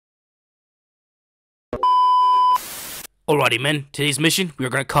Alrighty men, today's mission, we are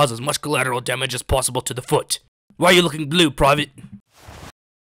going to cause as much collateral damage as possible to the foot. Why are you looking blue, Private?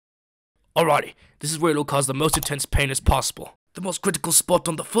 Alrighty, this is where it'll cause the most intense pain as possible. The most critical spot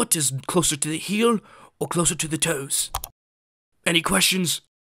on the foot is closer to the heel or closer to the toes. Any questions?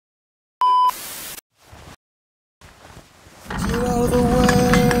 Get out of the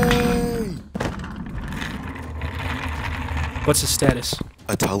way! What's his status?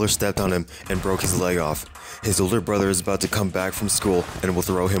 A toddler stepped on him and broke his leg off. His older brother is about to come back from school and will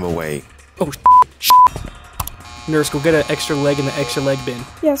throw him away. Oh, Nurse, go get an extra leg in the extra leg bin.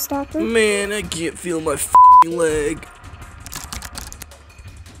 Yes, doctor. Man, I can't feel my f***ing leg.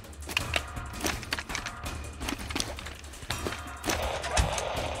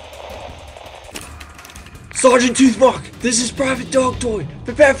 Sergeant Toothmark, this is Private Dog Toy.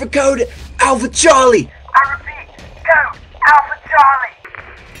 Prepare for code Alpha Charlie. I repeat, code Alpha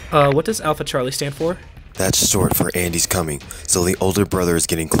Charlie. What does Alpha Charlie stand for? That's short for Andy's coming, so the older brother is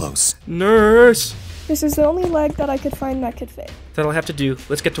getting close. Nurse! This is the only leg that I could find that could fit. That'll have to do.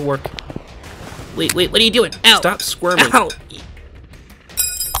 Let's get to work. Wait, what are you doing? Ow! Stop squirming. Ow!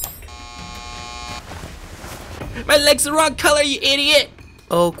 My leg's the wrong color, you idiot!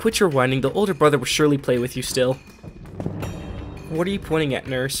 Oh, quit your whining. The older brother will surely play with you still. What are you pointing at,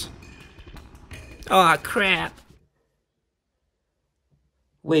 Nurse? Aw, crap.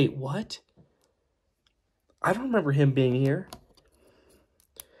 Wait, what? I don't remember him being here.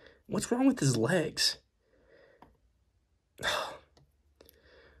 What's wrong with his legs?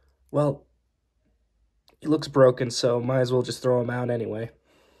 Well, he looks broken, so might as well just throw him out anyway.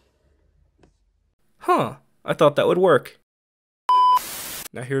 Huh, I thought that would work.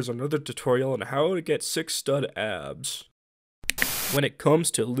 Now here's another tutorial on how to get 6 stud abs. When it comes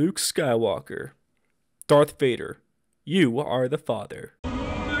to Luke Skywalker, Darth Vader, you are the father.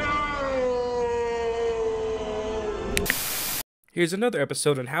 Here's another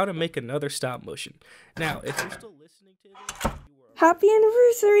episode on how to make another stop motion. Now, if you're still listening to this, Happy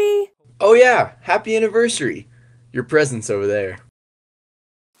anniversary! Oh yeah, happy anniversary. Your present's over there.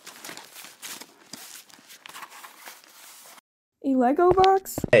 A Lego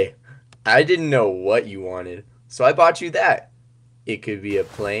box? Hey, I didn't know what you wanted, so I bought you that. It could be a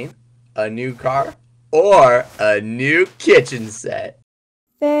plane, a new car, or a new kitchen set.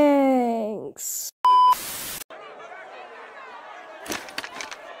 Thanks.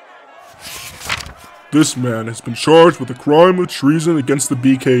 This man has been charged with a crime of treason against the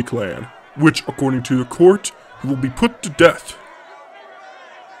BK clan, which, according to the court, he will be put to death.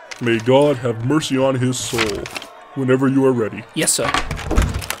 May God have mercy on his soul. Whenever you are ready. yes, sir.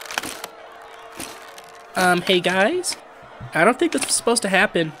 Hey guys? I don't think this was supposed to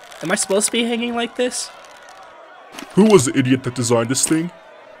happen. Am I supposed to be hanging like this? Who was the idiot that designed this thing?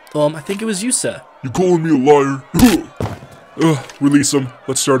 I think it was you, sir. You calling me a liar? Release him.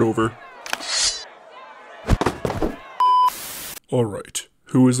 Let's start over. Alright.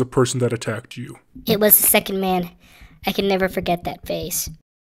 Who is the person that attacked you? It was the second man. I can never forget that face.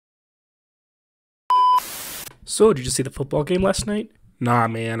 So, did you see the football game last night? Nah,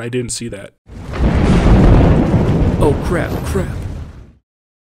 man, I didn't see that. Oh, crap.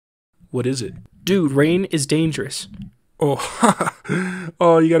 What is it? Dude, rain is dangerous. Oh,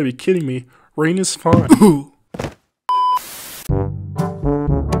 oh, you gotta be kidding me. Rain is fine.